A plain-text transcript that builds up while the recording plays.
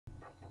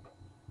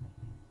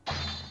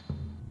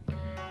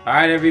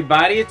Alright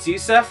everybody, it's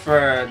Yusuf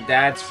for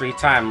Dad's Free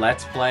Time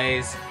Let's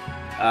Plays.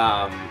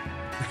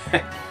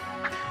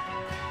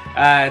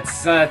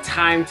 It's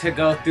time to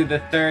go through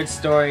the third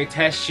story,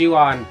 Tesshu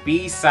on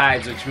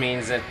B-sides, which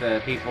means that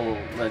the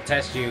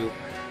Tesshu,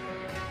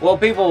 well,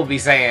 people will be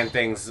saying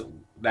things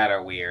that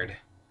are weird.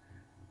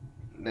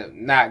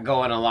 Not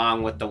going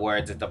along with the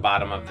words at the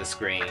bottom of the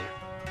screen.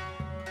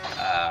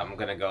 I'm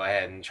gonna go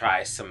ahead and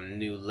try some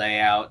new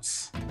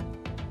layouts.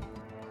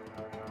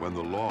 When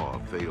the law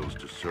fails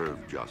to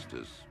serve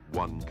justice,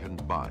 one can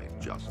buy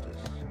justice.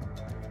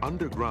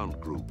 Underground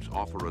groups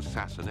offer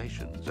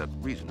assassinations at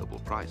reasonable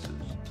prices,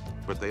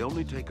 but they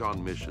only take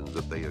on missions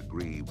that they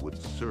agree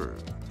would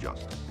serve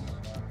justice.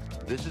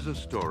 This is a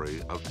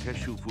story of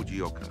Tesshu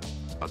Fujioka,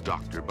 a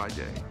doctor by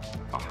day,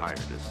 a hired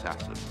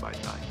assassin by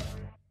night.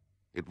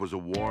 It was a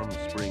warm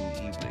spring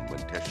evening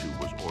when Tesshu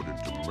was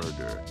ordered to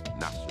murder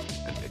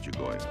Nasu and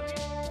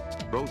Echigoya.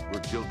 Both were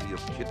guilty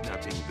of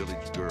kidnapping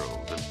village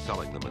girls and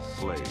selling them as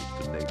slaves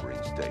to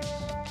neighboring states.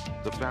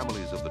 The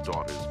families of the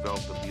daughters felt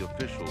that the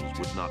officials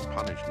would not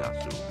punish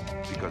Nasu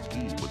because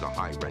he was a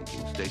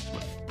high-ranking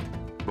statesman.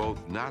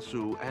 Both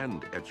Nasu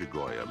and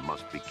Echigoya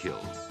must be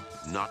killed,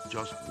 not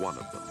just one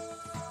of them.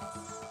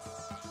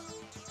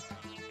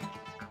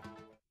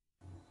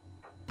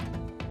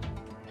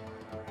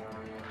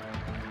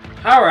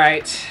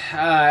 Alright,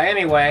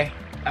 anyway,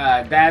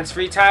 Dad's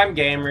Free Time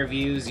Game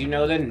Reviews, you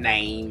know the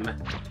name.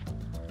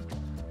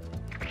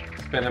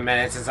 It's been a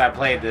minute since I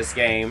played this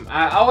game.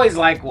 I always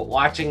like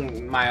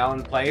watching my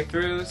own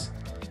playthroughs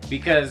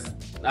because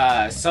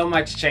so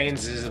much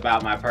changes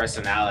about my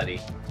personality.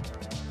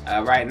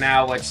 Right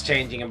now, what's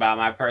changing about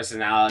my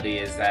personality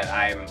is that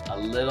I'm a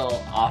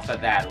little off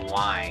of that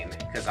line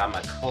because I'm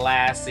a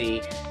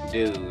classy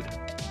dude.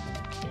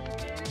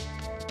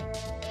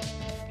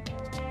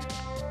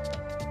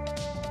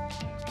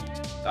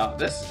 Oh,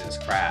 this is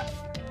just crap.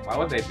 Why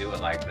would they do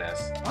it like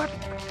this? What?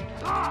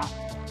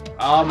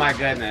 Oh my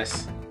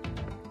goodness.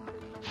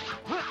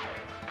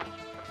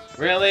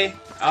 Really?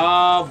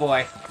 Oh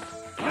boy.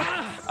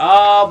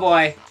 Oh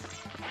boy.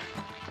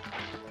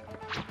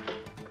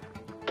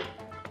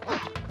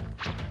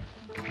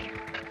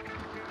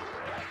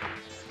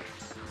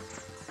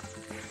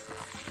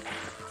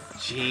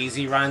 Jeez,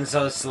 he runs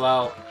so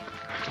slow.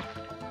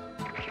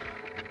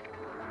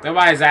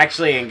 Nobody's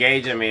actually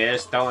engaging me, they're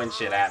just throwing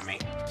shit at me.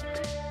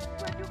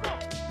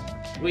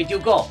 Where'd you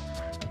go?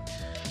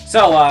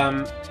 So,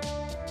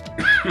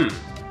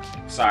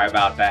 sorry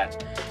about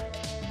that.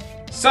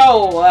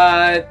 So,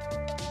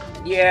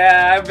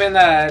 yeah, I've been,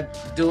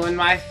 doing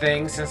my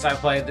thing since I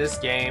played this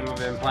game. I've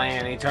been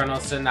playing Eternal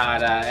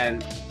Sonata,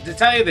 and to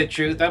tell you the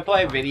truth, I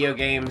play video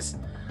games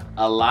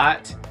a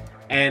lot,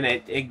 and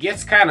it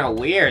gets kind of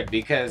weird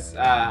because,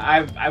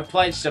 I've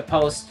pledged to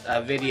post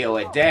a video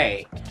a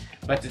day,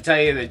 but to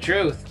tell you the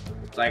truth,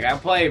 like, I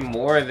play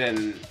more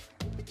than,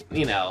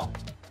 you know,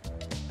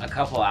 a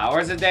couple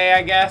hours a day,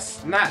 I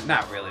guess.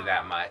 Not really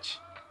that much.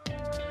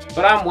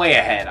 But I'm way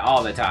ahead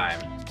all the time.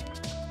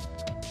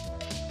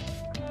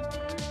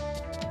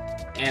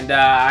 And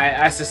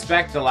I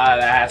suspect a lot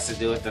of that has to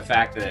do with the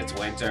fact that it's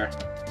winter.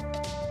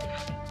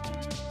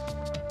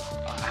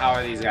 How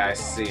are these guys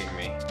seeing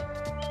me?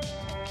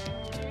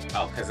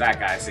 Oh, because that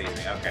guy sees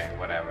me. Okay,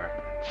 whatever.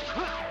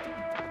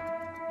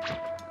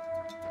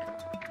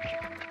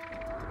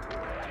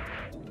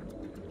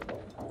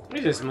 Let me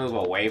just move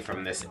away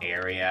from this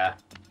area.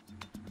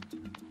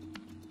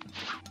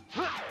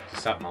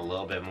 Something a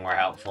little bit more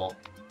helpful.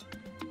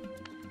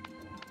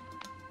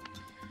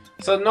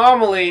 So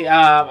normally,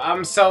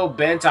 I'm so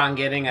bent on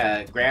getting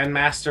a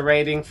Grandmaster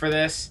rating for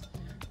this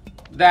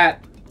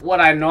that what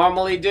I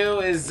normally do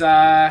is,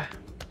 I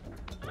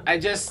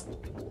just...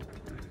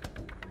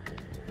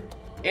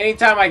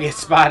 anytime I get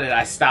spotted,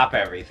 I stop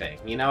everything.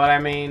 You know what I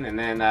mean? And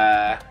then,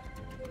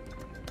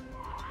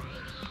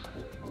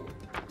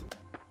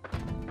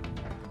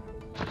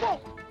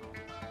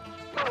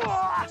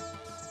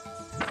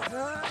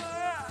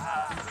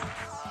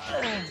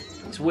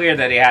 it's weird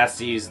that he has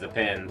to use the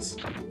pins.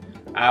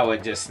 I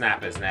would just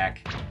snap his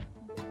neck.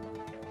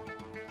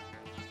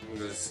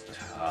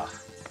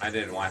 I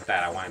didn't want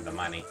that, I wanted the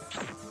money.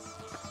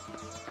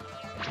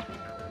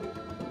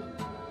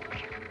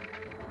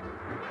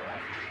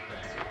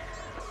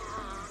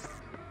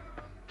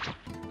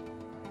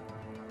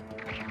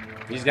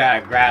 He's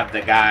gotta grab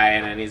the guy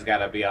and then he's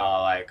gotta be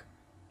all like,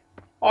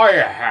 I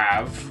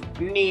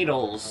have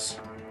needles.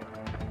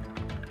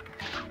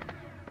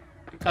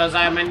 Because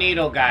I'm a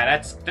needle guy.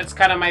 That's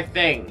kind of my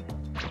thing.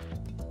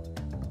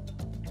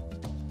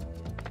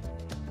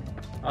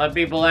 A lot of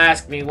people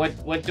ask me,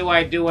 what do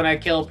I do when I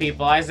kill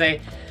people? I say,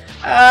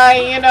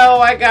 you know,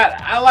 I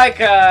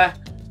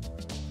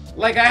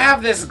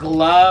have this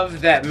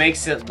glove that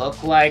makes it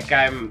look like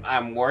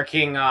I'm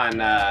working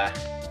on a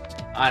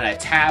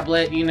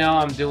tablet, you know,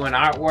 I'm doing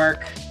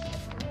artwork.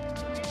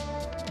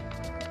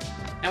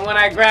 And when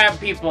I grab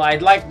people,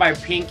 I'd like my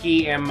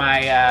pinky and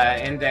my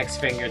index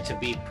finger to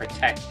be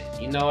protected.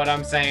 You know what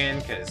I'm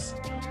saying? Because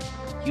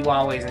you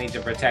always need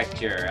to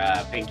protect your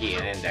pinky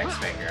and index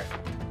finger.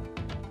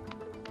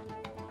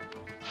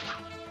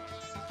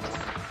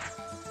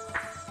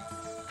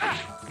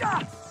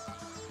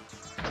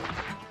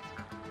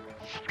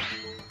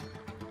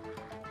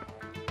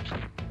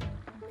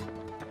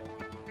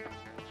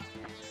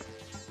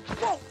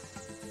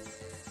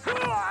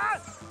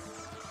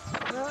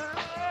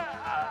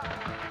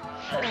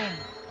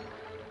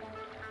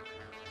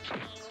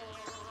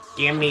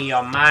 Give me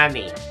your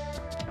money.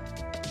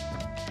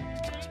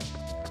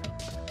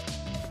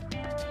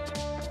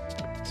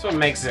 That's what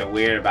makes it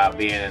weird about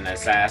being an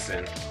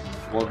assassin.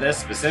 Well, this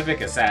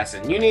specific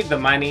assassin, you need the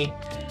money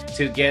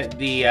to get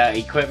the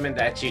equipment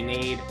that you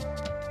need.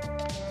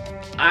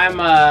 I'm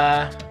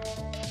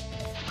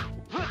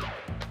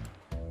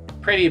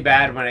pretty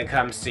bad when it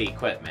comes to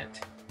equipment.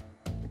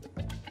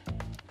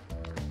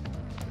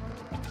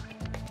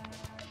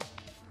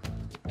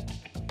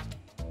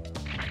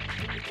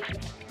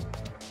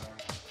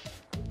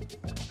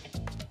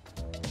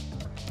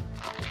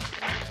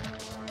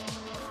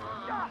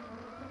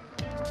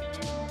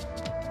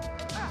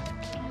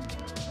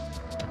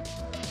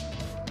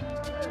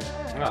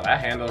 Well,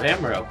 that handled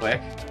him real quick.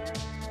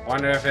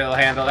 Wonder if it'll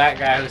handle that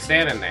guy who's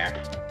standing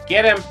there.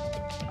 Get him!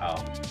 Oh.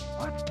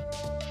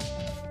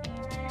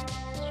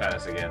 Let's try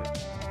this again.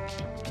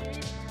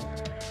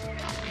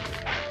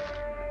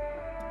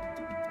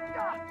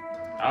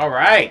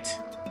 Alright!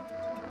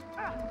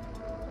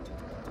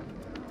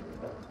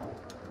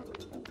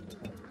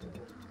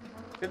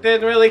 It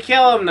didn't really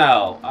kill him,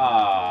 though.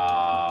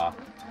 Aww.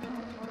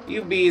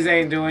 You bees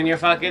ain't doing your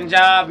fucking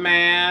job,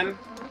 man.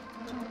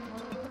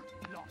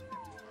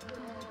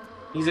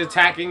 He's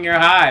attacking your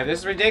hive.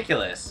 This is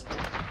ridiculous.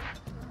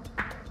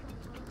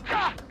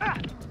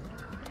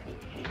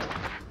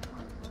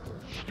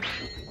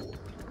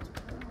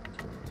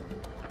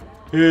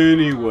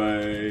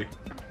 Anyway.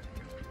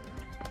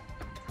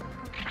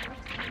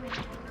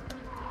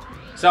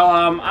 So,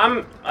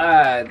 I'm,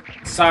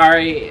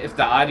 sorry if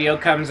the audio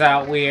comes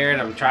out weird.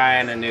 I'm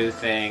trying a new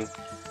thing.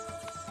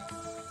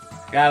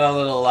 Got a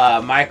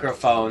little,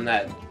 microphone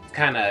that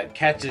kind of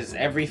catches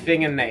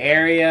everything in the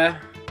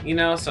area. You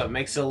know, so it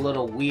makes it a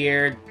little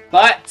weird,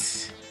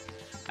 but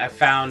I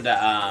found,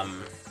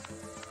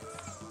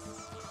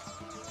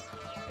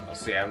 we'll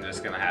see, I'm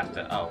just gonna have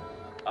to,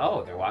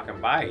 oh, they're walking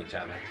by each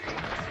other.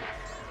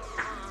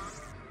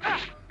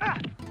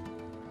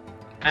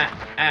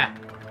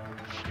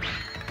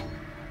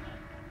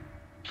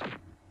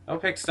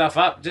 Don't pick stuff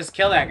up, just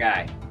kill that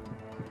guy.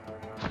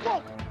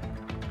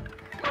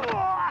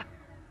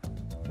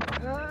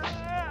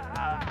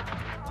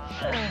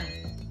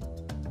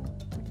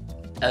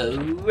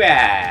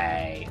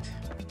 Alright.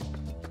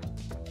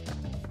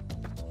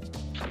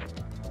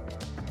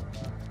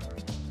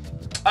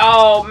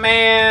 Oh,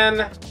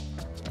 man.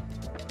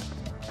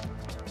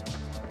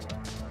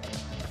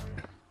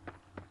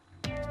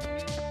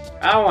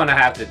 I don't want to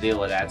have to deal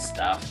with that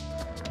stuff.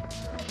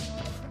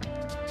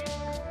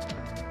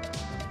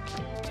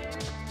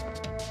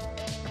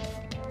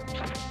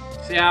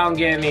 See, I don't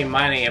get any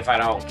money if I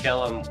don't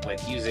kill him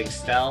with using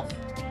stealth.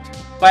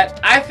 But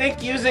I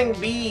think using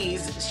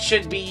bees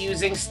should be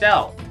using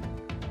stealth.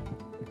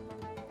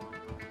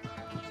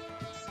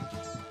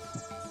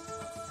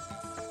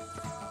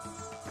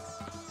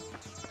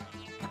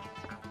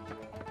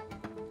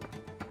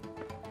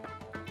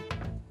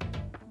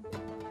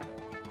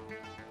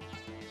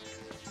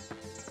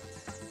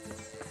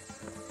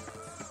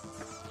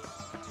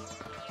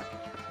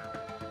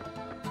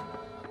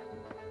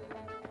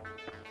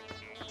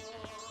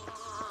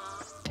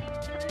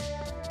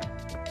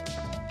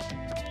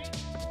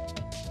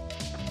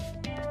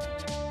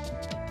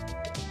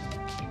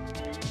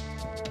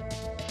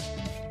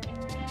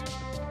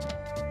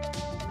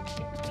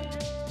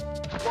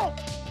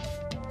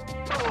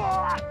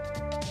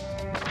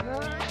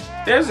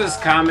 There's this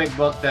comic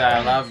book that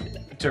I love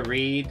to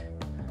read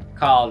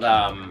called,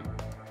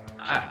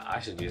 I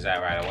should use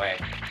that right away.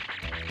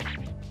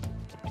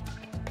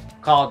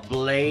 Called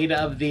Blade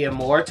of the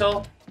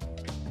Immortal.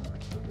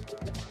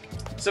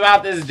 It's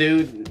about this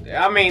dude.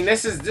 I mean,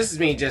 this is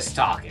me just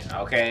talking,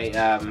 okay?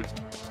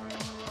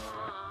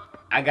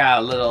 I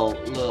got a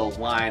little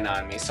wine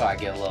on me, so I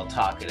get a little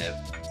talkative.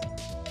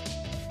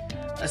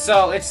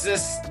 So it's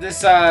this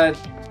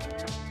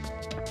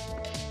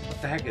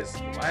what the heck is,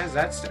 why is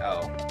that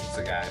oh, it's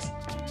the guys.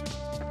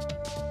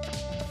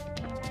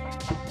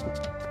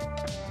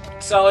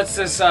 So it's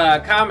this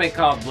comic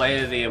called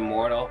Blade of the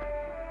Immortal.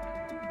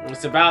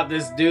 It's about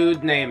this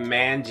dude named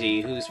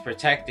Manji who's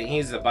protecting,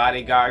 he's the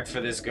bodyguard for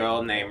this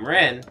girl named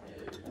Rin,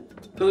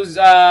 whose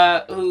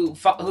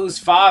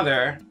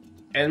father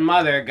and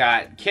mother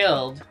got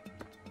killed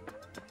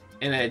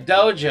in a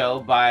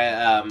dojo by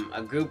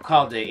a group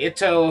called the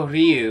Ito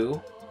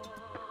Ryu.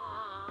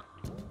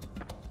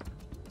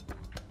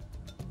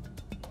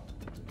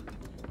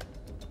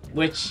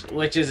 Which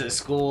is a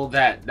school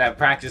that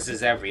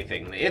practices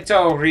everything. The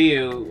Ito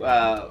Ryu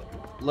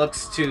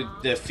looks to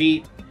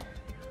defeat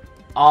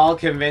all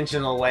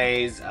conventional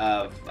ways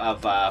of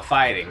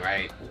fighting,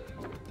 right?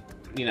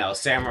 You know,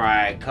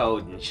 samurai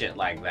code and shit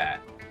like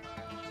that.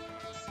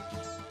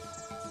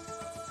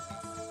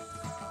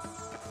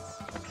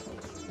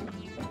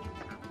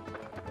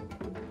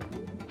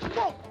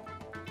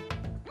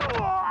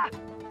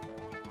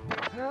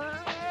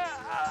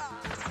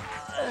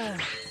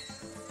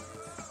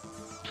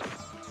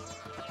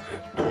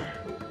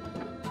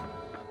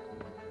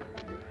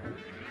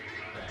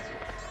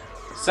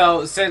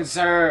 So since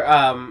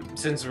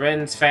since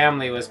Rin's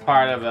family was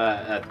part of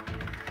a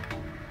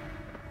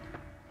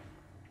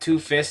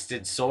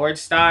two-fisted sword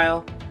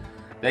style,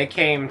 they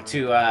came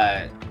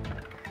to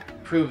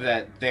prove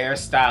that their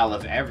style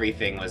of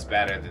everything was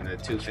better than the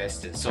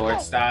two-fisted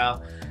sword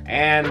style,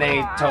 and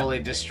they totally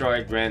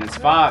destroyed Rin's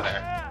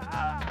father.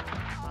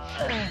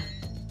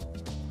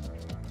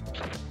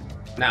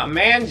 Now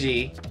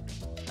Manji,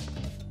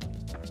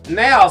 and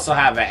they also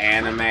have an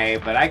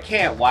anime, but I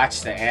can't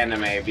watch the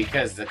anime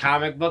because the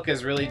comic book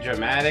is really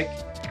dramatic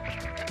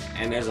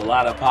and there's a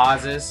lot of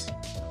pauses.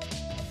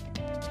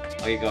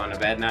 Oh, you going to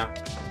bed now?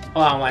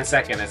 Hold on 1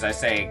 second as I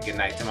say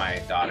goodnight to my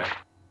daughter.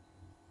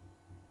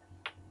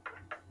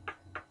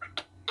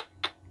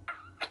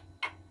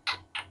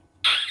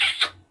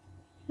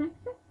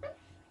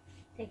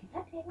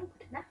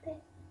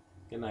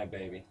 Good night,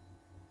 baby.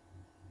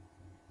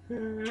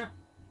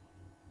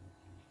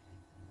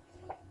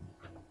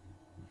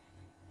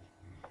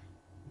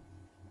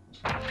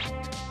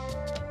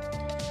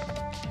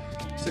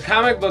 So the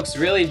comic book's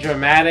really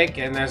dramatic,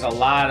 and there's a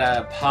lot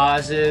of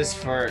pauses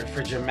for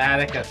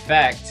dramatic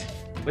effect,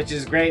 which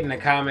is great in the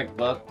comic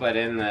book, but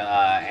in the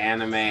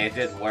anime it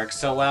didn't work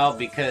so well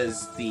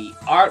because the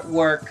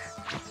artwork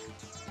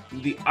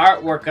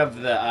of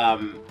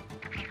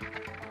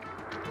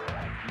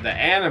the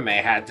anime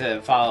had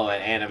to follow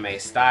an anime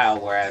style,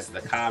 whereas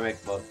the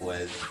comic book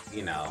was,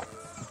 you know.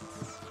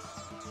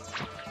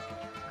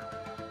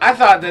 I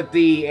thought that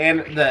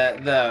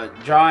the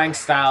drawing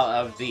style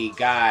of the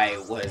guy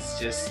was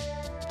just,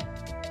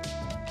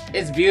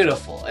 it's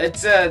beautiful.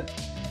 It's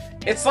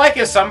like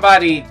if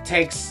somebody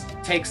takes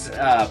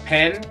a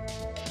pen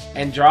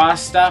and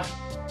draws stuff,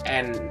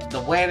 and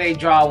the way they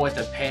draw with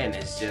a pen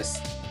is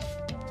just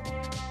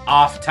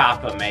off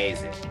top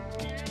amazing.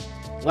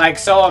 Like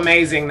so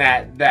amazing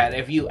that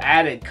if you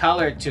added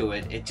color to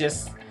it,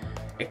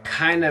 it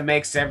kind of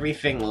makes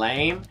everything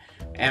lame.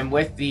 And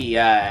with the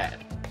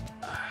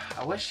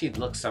I wish she'd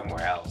look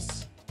somewhere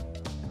else.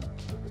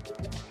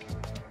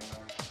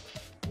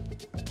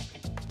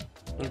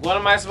 Like, what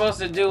am I supposed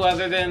to do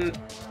other than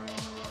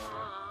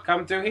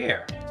come through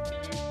here?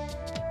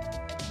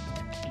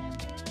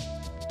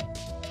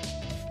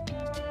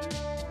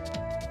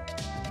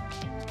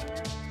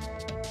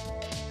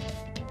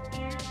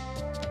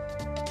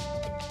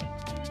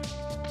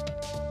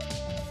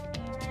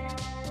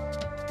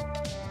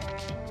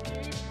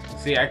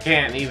 See, I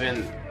can't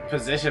even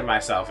position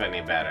myself any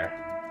better.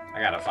 I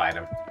gotta fight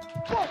him.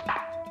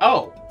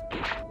 Oh!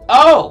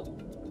 Oh!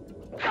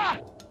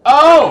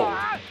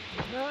 Oh!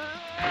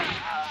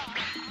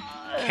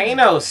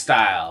 Kano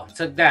style.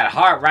 Took that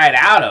heart right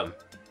out of him.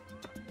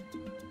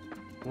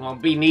 We'll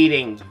be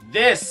needing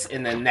this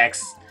in the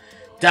next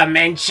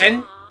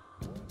dimension.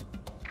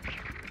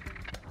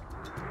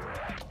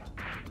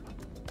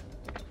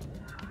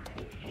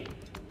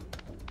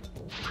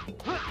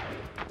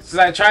 So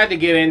I tried to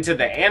get into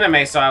the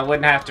anime so I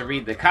wouldn't have to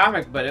read the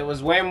comic, but it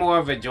was way more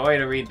of a joy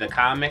to read the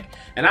comic.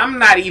 And I'm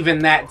not even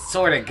that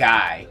sort of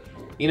guy.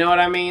 You know what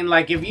I mean?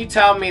 Like, if you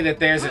tell me that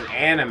there's an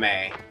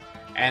anime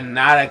and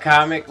not a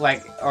comic,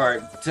 like,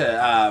 or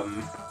to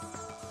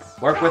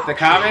work with the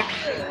comic,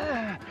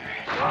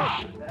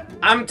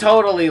 I'm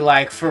totally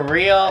like, for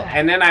real.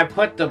 And then I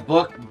put the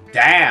book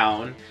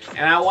down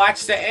and I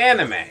watch the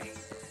anime,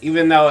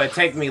 even though it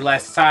take me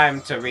less time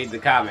to read the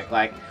comic.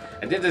 Like,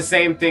 I did the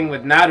same thing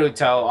with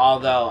Naruto,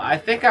 although I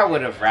think I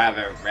would have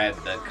rather read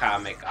the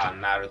comic on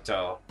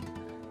Naruto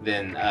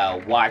than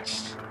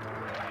watched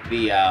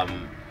the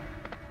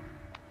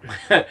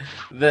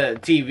the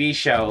TV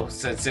show,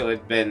 since it would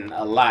have been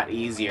a lot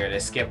easier to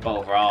skip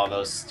over all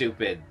those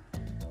stupid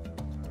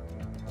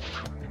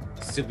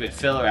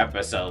filler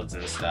episodes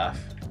and stuff.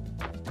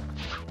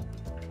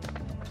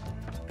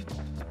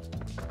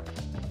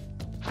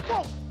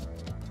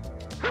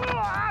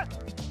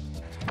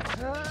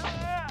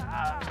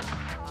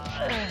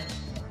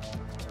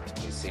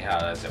 You see, how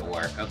does it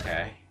work?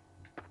 Okay.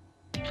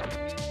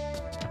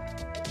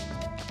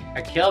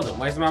 I killed him.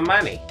 Where's my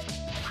money?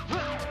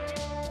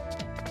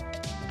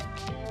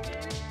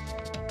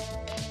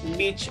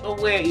 Bitch,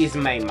 where is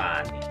my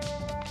money?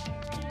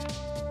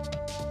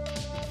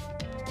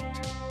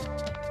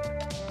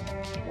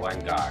 One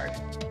guard.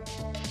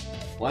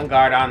 One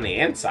guard on the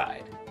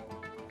inside.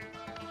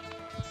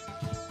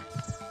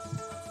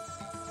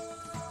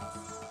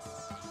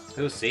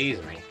 Who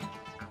sees me?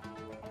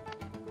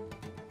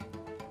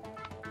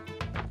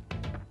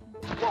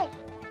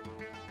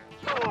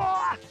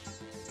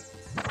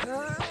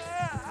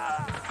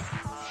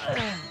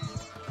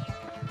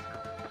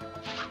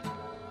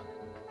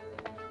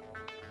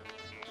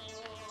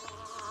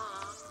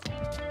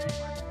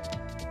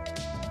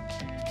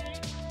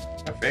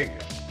 I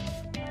figured.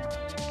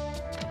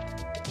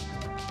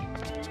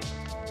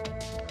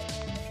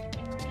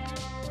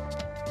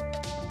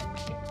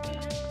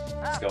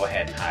 Let's go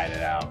ahead and hide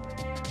it out.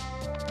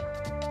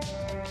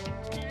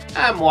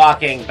 I'm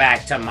walking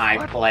back to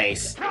my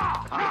place.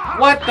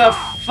 What the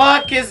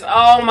fuck is...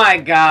 Oh my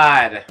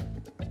god.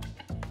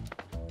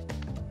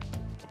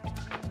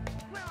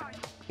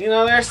 You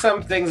know, there's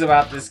some things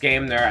about this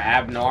game that are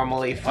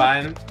abnormally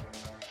fun.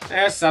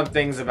 There's some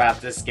things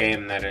about this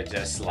game that are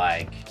just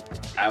like,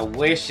 I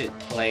wish it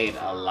played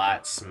a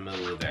lot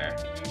smoother.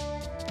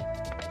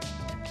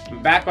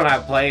 Back when I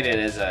played it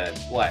as a,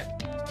 what?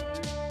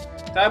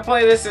 Did I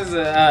play this as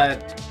a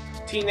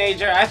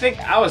teenager? I think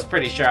I was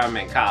pretty sure I'm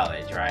in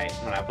college, right?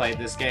 When I played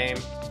this game.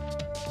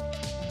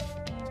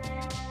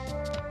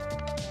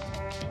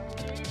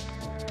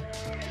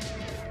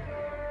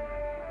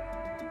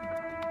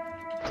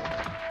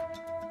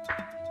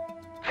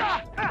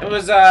 It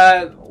was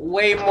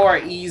way more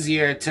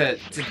easier to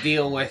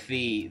deal with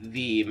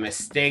the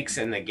mistakes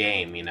in the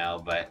game, you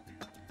know, but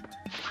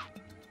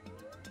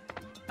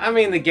I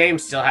mean the game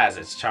still has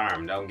its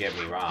charm, don't get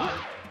me wrong.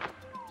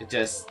 It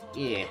just,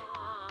 yeah.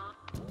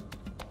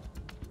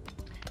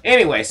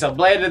 Anyway, so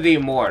Blade of the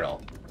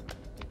Immortal.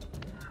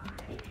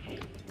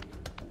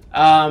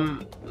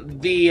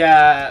 The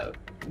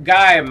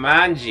guy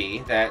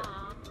Manji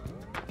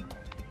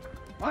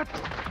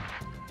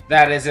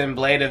that is in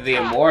Blade of the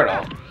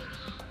Immortal,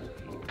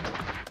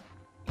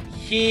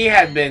 he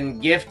had been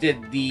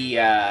gifted the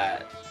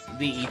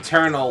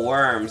eternal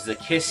worms, the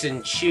Kiss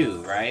and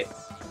Chew, right?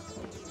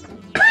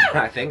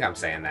 I think I'm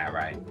saying that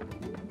right.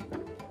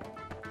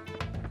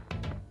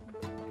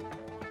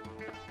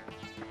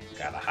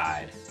 Gotta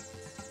hide.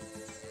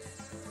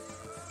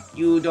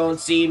 You don't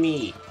see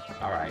me.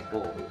 Alright,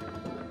 cool.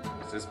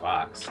 What's this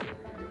box?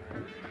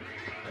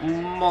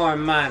 More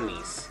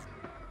monies.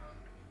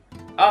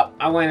 Oh,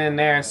 I went in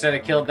there instead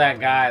of killed that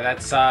guy.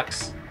 That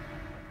sucks.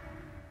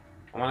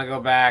 I want to go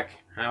back.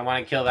 I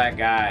want to kill that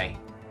guy.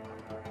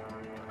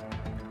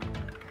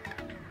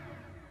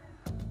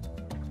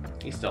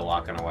 He's still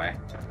walking away.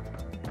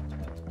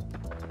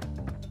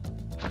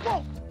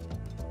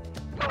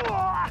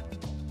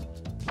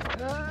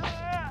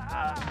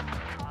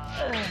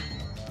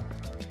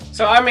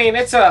 So I mean,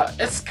 it's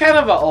kind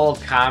of an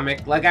old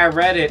comic. Like I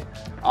read it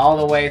all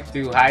the way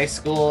through high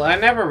school. I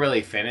never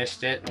really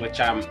finished it, which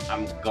I'm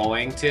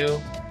going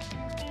to.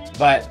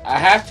 But I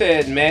have to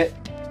admit,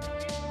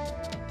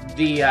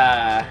 the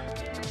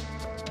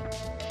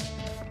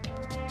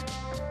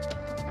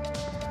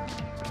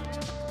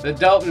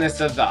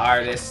dopeness of the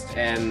artist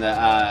and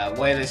the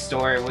way the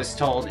story was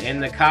told in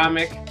the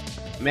comic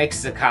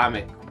makes the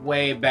comic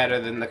way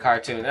better than the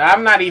cartoon.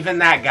 I'm not even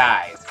that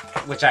guy,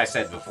 which I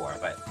said before,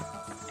 but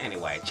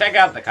anyway, check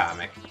out the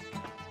comic.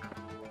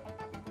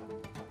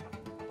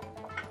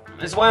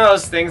 It's one of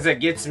those things that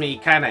gets me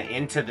kind of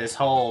into this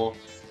whole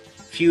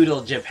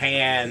feudal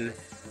Japan,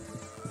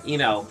 you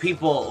know,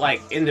 people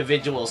like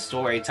individual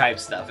story type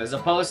stuff, as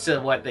opposed to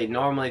what they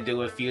normally do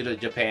with feudal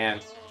Japan,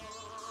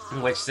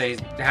 in which they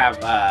have,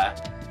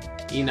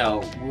 you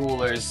know,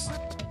 rulers.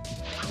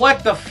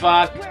 What the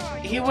fuck?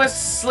 He was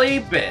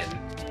sleeping.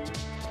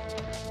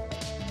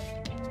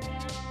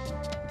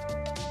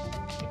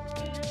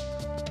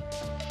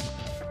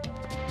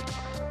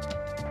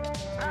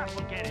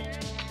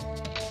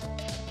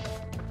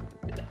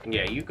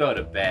 Yeah, you go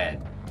to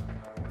bed.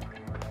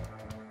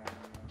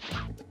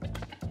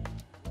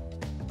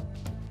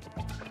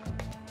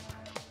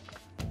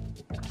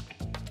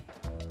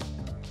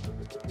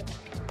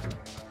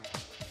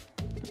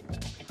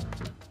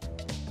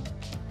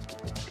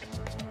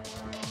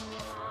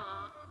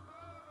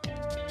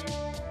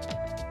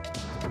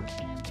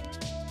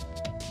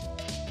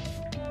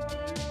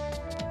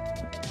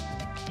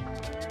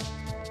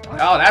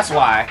 Oh, that's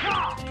why.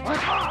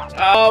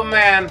 Oh,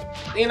 man.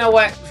 You know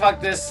what?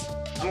 Fuck this.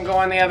 I'm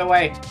going the other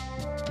way.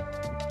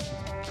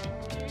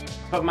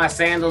 Put my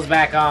sandals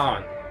back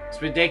on.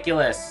 It's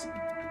ridiculous.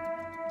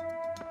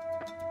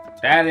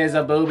 That is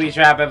a booby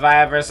trap if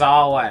I ever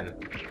saw one.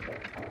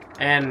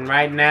 And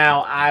right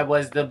now, I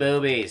was the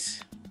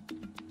boobies.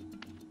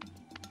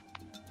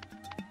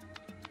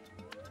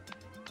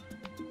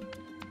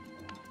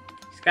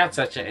 He's got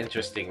such an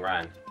interesting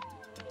run.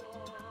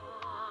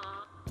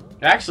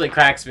 It actually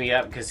cracks me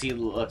up because he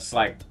looks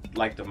like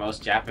the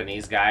most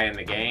Japanese guy in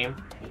the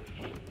game.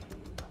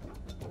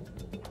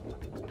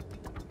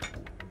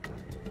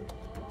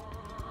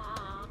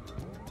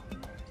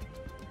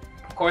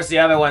 Of course, the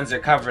other ones are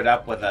covered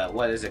up with a,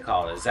 what is it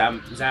called? A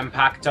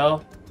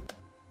Zanpakuto?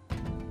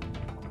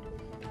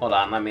 Hold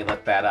on, let me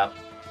look that up.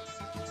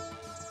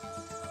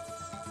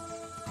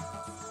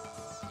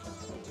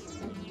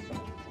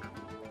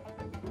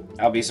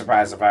 I'll be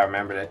surprised if I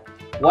remembered it.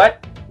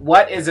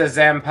 What is a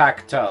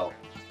Zanpakuto?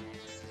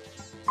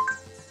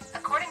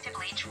 According to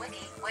Bleach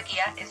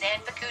Wikia is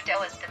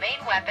Zanpakuto is the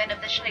main weapon of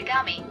the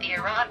Shinigami, the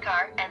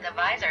Ironkar, and the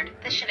Visored.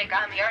 The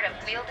Shinigami art of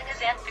wielding a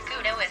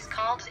Zanpakuto is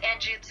called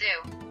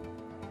Zanjutsu.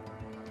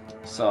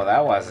 So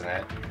that wasn't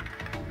it.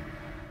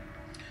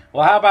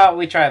 Well, how about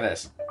we try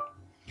this?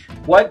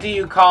 What do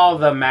you call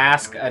the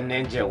mask a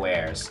ninja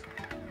wears?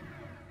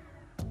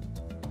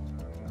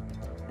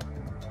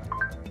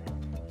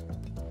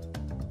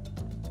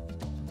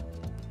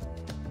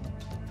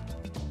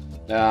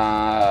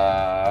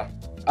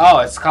 Oh,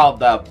 it's called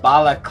the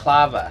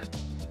balaclava.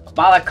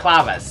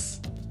 Balaclavas.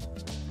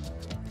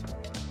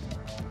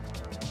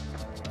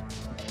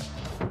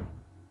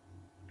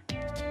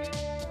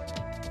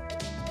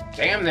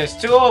 Damn, there's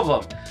two of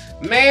them.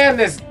 Man,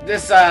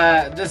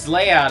 this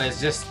layout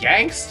is just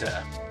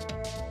gangsta.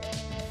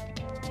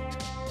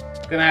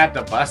 Gonna have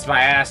to bust my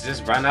ass,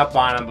 just run up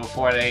on them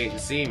before they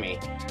see me.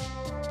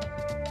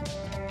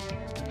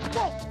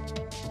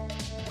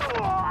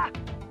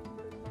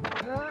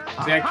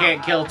 See, I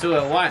can't kill two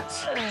at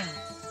once.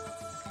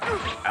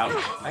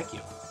 Ouch, thank you.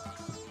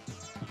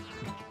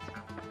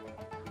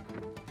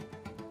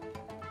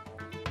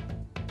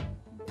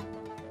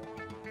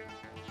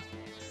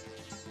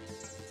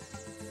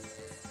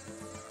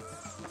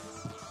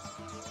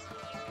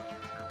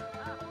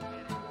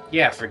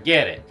 Yeah,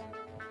 forget it.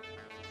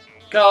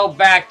 Go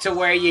back to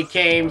where you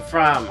came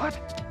from. What?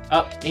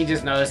 Oh, he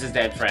just noticed his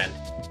dead friend.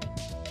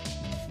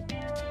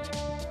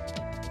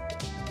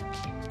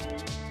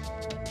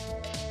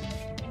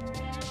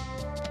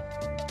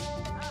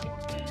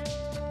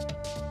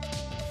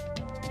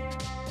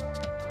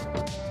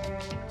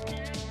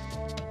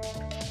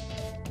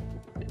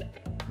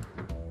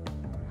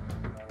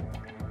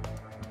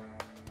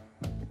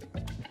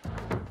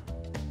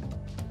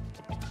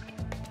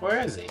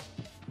 Where is he?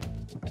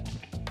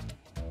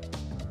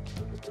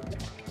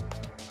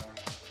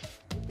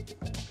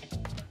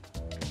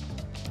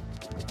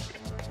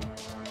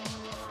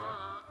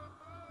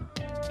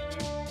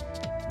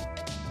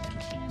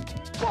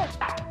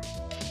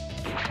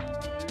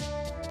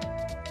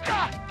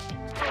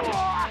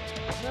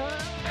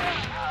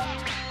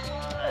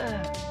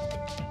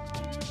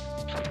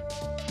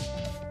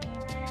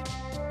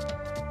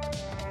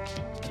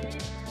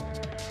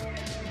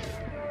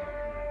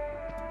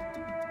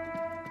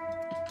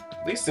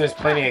 At least there's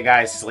plenty of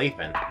guys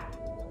sleeping.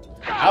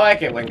 I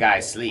like it when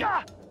guys sleep.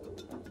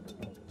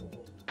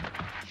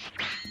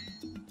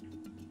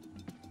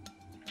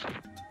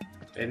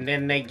 And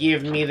then they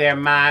give me their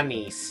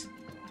monies.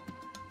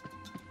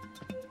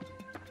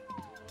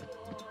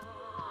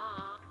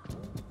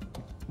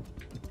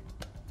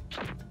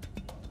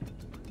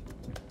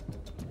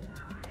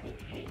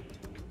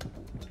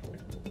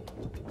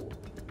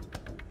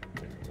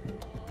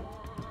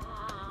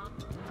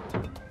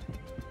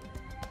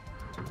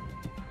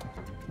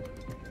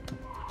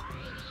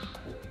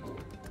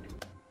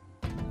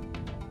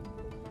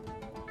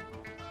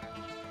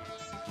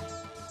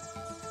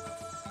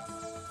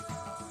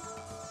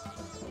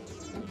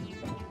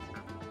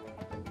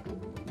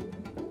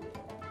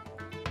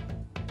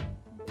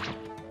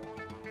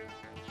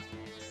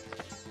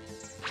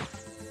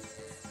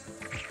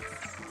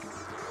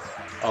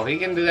 Oh, he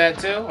can do that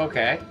too?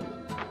 Okay.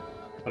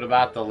 What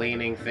about the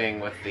leaning thing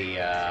with the,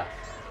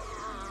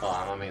 Hold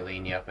on, let me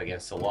lean you up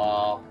against the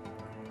wall.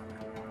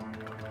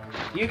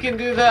 You can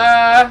do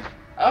the,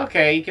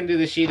 Okay, you can do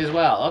the sheet as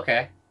well.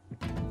 Okay.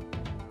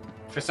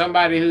 For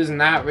somebody who's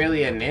not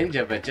really a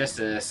ninja, but just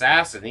an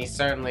assassin, he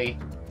certainly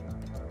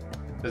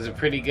does a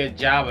pretty good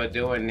job of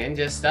doing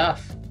ninja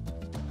stuff.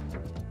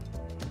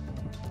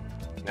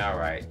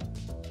 Alright.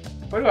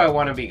 Where do I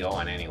want to be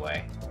going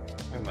anyway?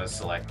 Where's my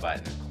select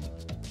button?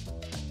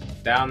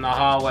 Down the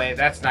hallway.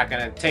 That's not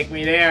gonna take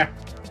me there.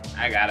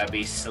 I gotta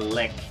be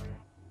slick.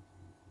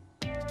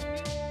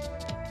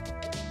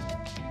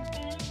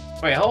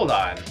 Wait, hold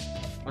on.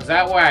 Was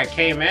that where I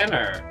came in,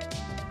 or?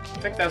 I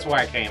think that's where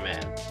I came in.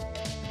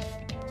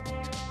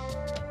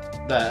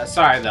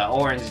 Sorry, the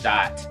orange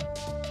dot.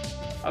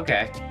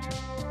 Okay.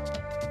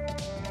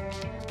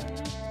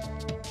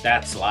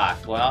 That's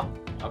locked. Well,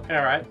 okay,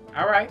 alright.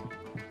 Alright.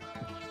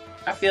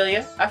 I feel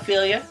ya. I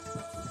feel ya.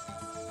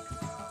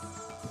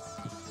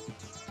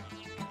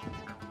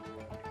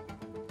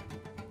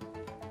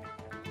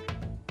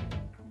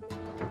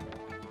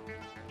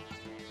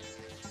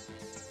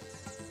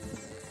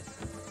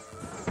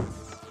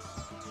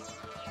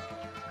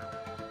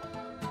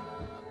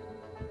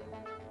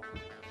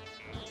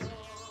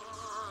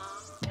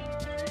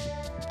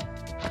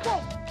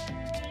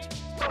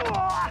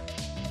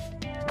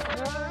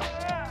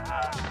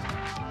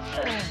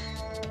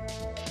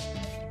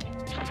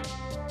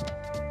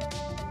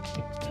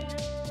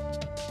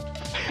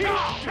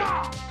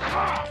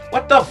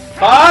 What the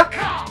fuck?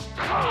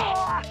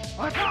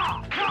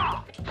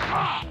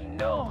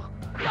 No.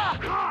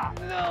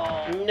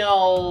 No.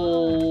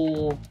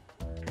 No.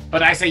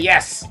 But I say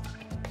yes.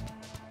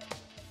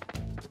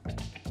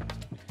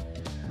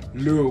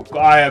 Luke,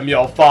 I am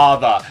your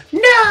father.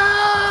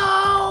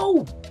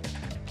 No!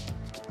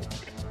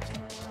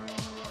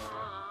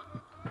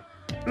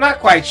 I'm not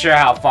quite sure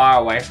how far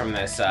away from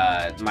this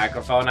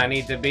microphone I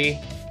need to be.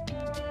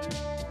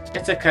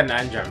 It's a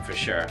conundrum for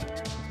sure.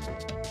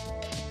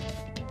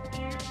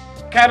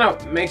 Kind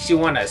of makes you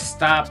want to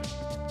stop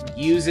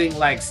using,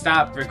 like,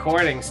 stop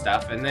recording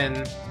stuff and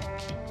then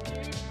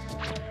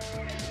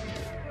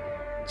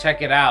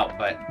check it out,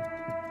 but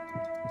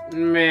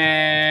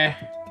meh.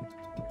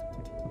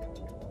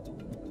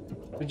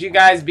 Would you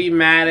guys be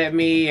mad at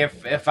me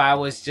if I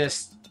was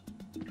just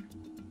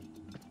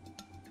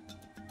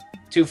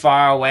too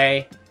far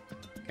away?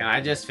 Can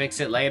I just fix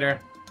it later?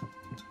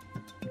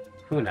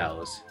 Who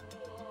knows?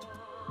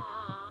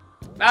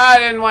 I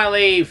didn't want to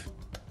leave.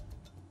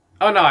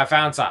 Oh no, I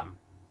found something.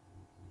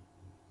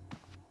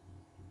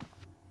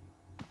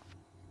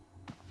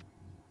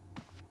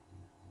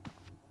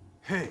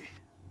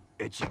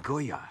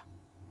 Chigoya.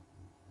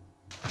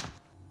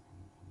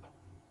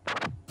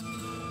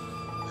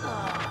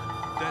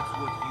 That's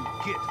what you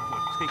get for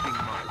taking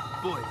my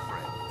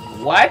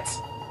boyfriend. What?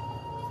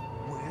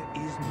 Where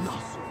is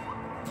Nasu?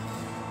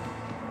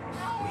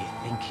 We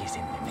think he's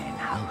in the main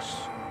house.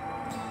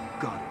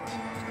 Got it.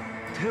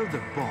 Tell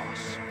the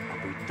boss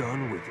I'll be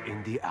done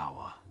within the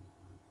hour.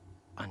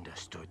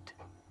 Understood.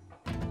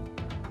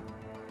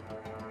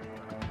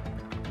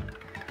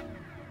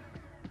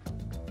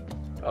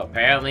 Oh,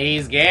 apparently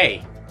he's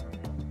gay.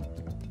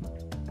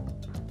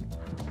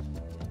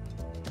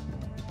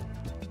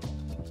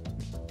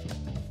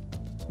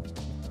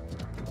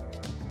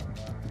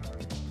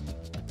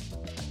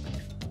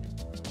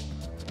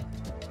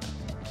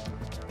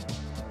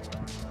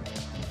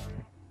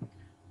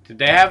 Did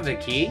they have the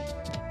key?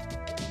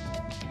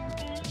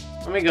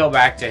 Let me go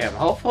back to him.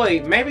 Hopefully,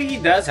 maybe he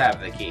does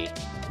have the key.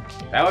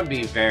 That would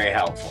be very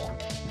helpful.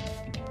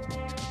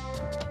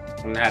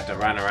 I'm gonna have to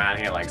run around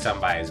here like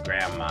somebody's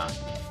grandma.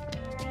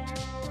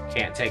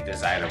 Can't take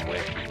this item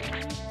with me.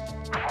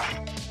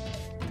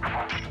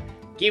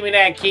 Give me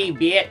that key,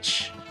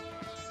 bitch!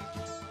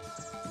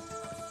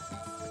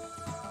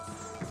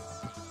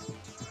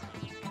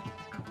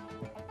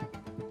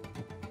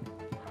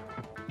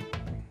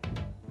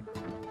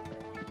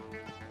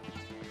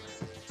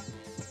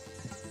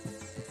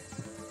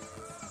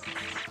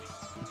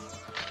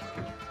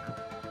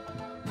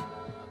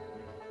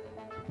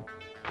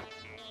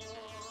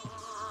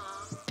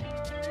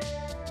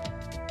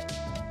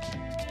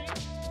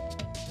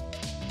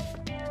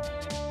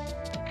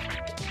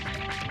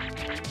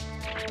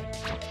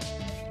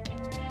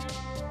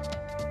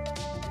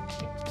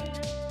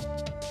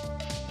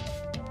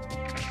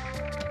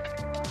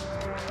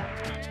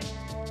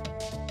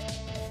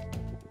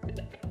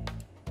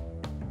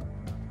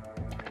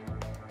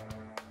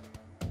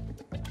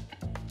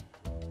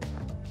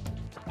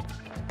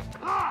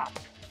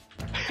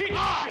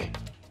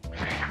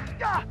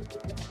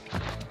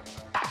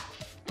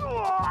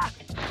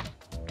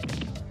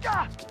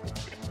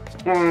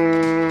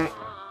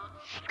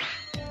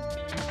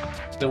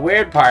 The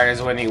weird part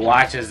is when he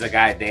watches the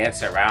guy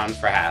dance around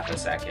for half a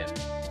second.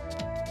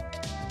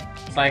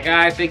 It's like,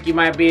 I think you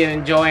might be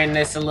enjoying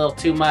this a little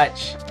too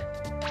much.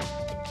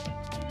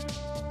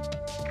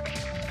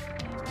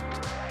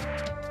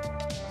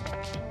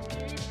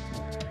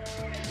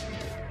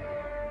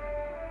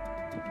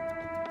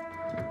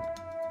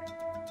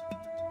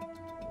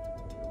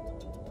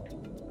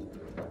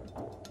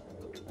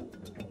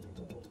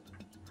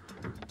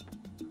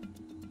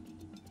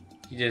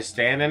 You just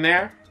standing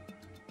there?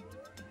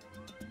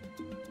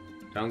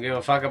 Don't give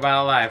a fuck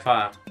about life,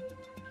 huh?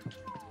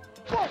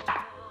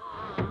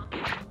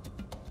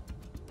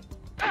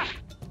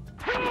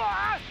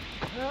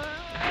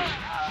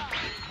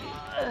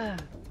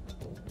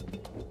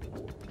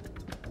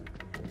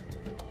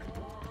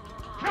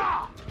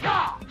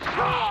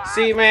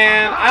 See,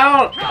 man, I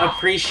don't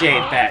appreciate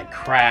that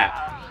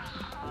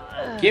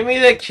crap. Give me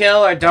the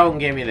kill or don't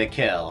give me the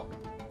kill.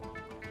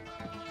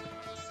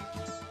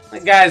 The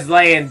guy's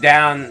laying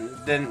down,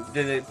 then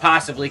it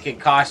possibly could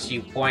cost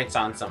you points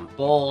on some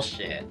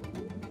bullshit.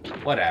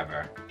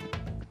 Whatever.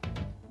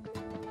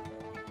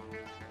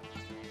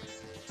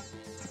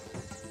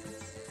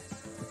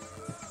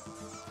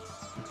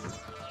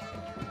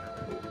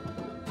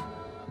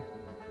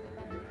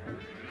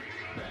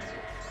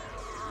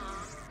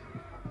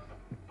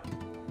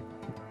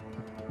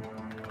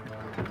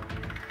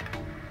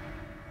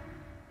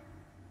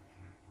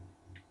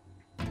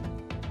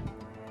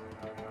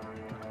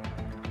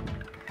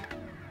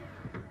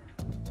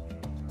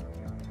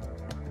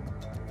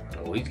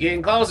 Oh, he's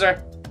getting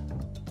closer.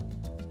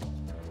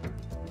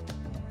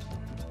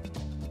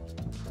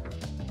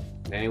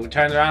 Then he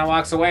turns around and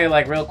walks away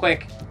like real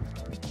quick.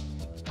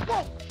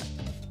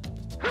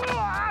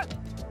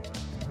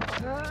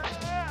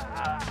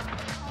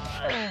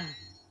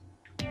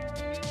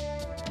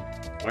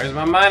 Where's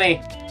my money?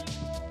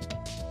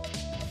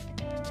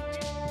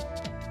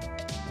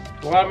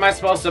 What am I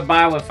supposed to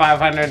buy with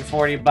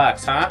 540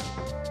 bucks, huh?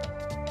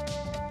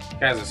 You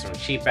guys are some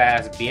cheap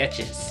ass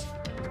bitches.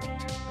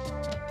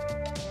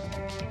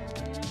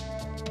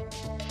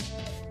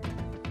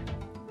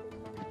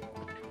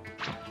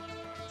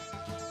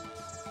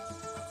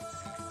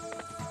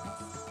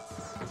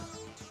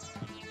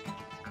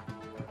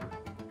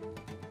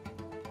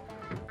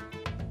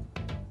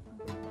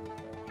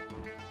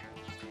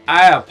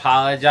 I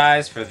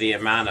apologize for the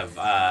amount of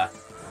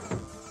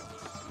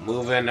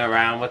moving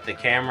around with the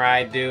camera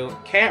I do.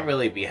 Can't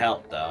really be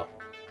helped though.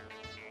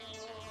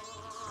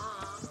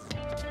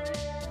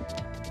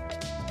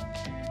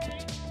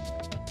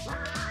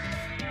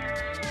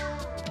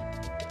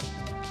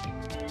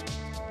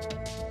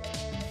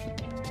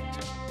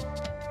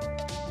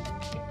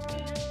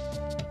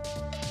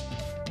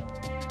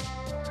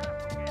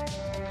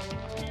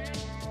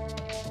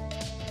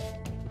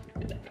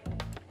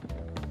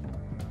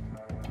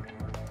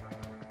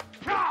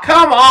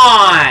 Come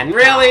on,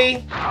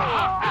 really?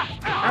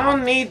 I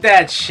don't need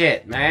that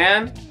shit,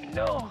 man.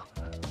 No.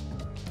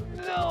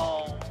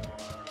 No.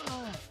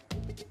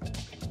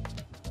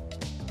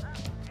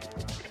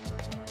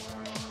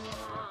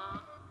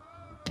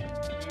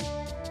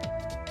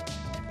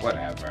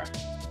 Whatever.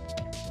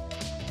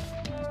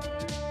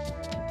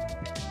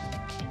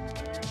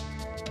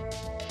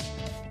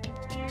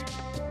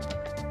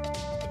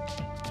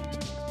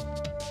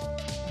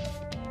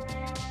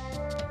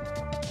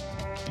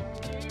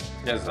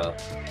 There's a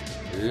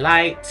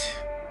light.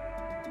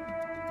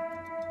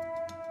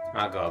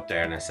 I'll go up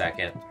there in a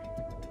second.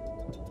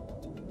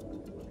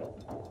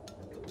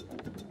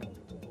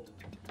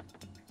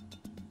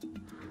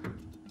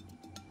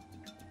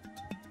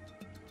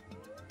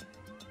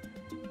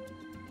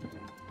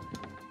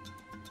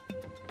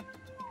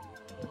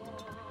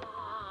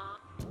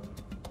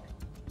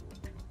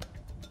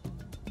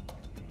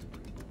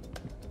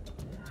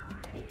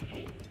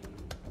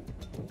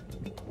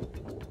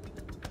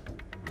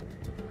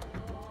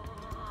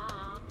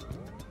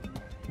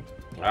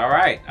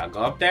 Alright, I'll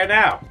go up there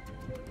now.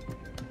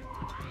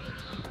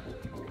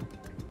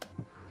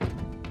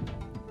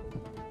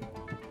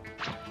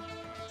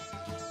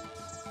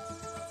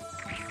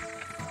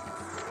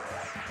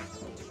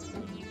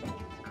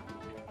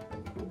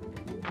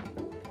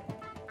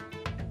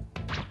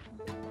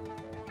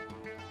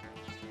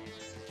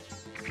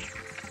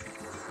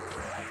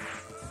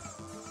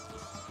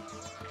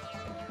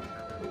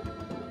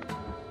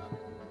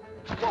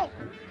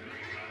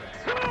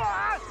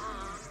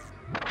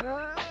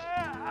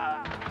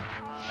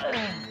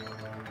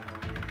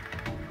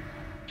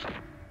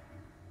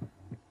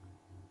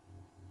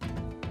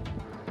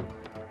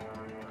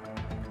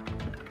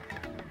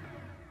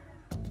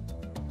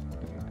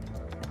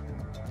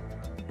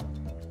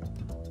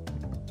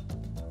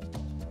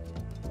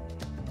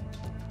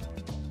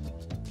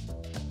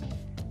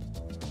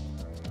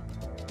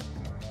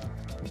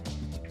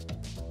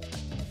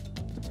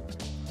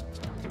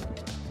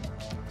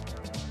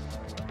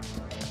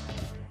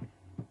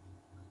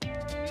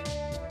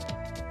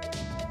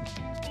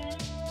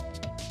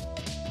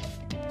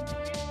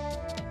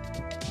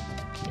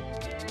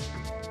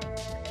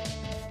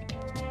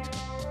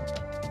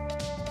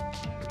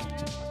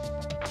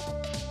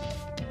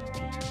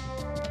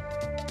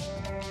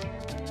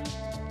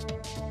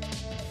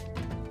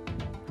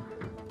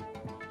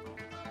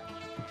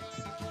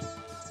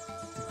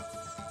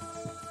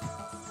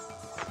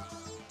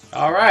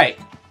 All right.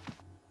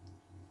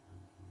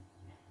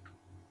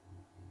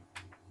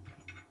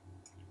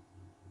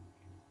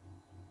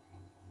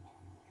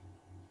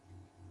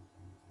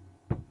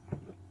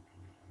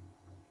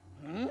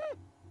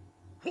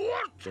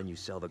 What? Then you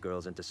sell the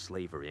girls into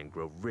slavery and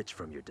grow rich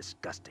from your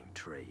disgusting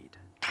trade.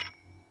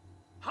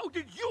 How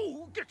did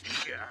you get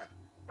here?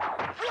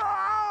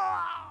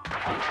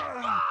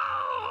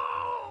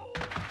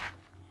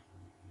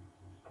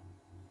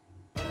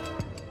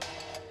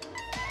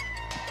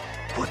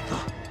 What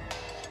the?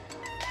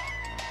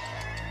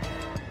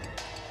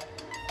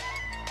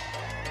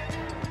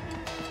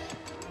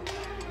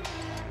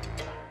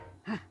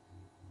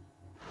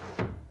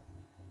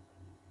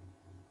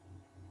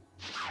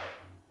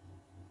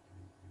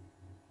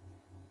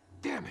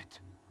 Damn it!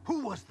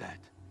 Who was that?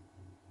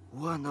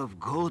 One of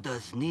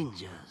Goda's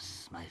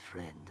ninjas, my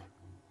friend.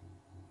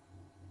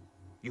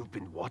 You've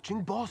been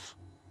watching, boss?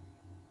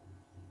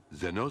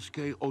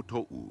 Zenosuke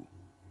Otou.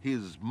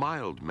 His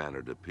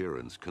mild-mannered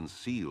appearance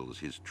conceals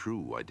his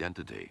true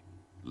identity.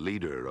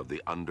 Leader of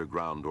the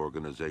underground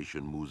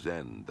organization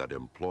Muzen that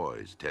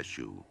employs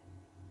Tesshu.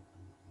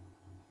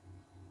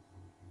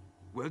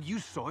 Well, you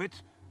saw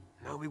it.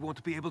 Now we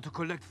won't be able to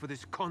collect for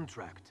this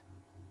contract.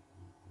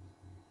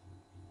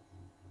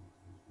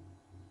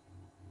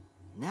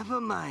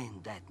 Never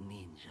mind that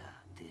ninja,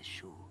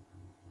 Tesshu.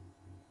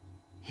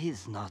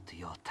 He's not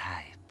your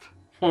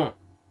type.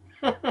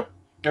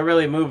 They're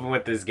really moving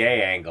with this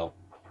gay angle.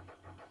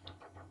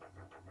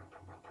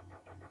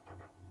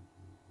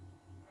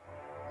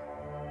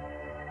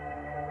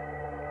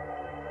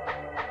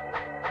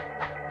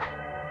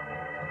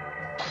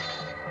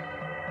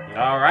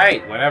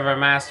 Alright, whatever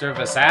Master of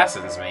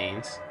Assassins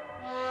means.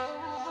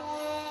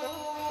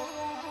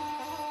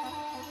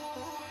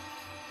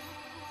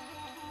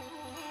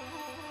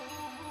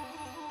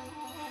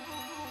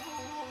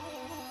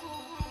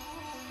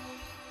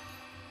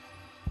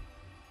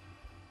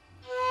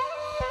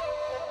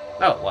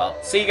 Oh,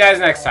 well, see you guys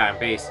next time.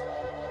 Peace.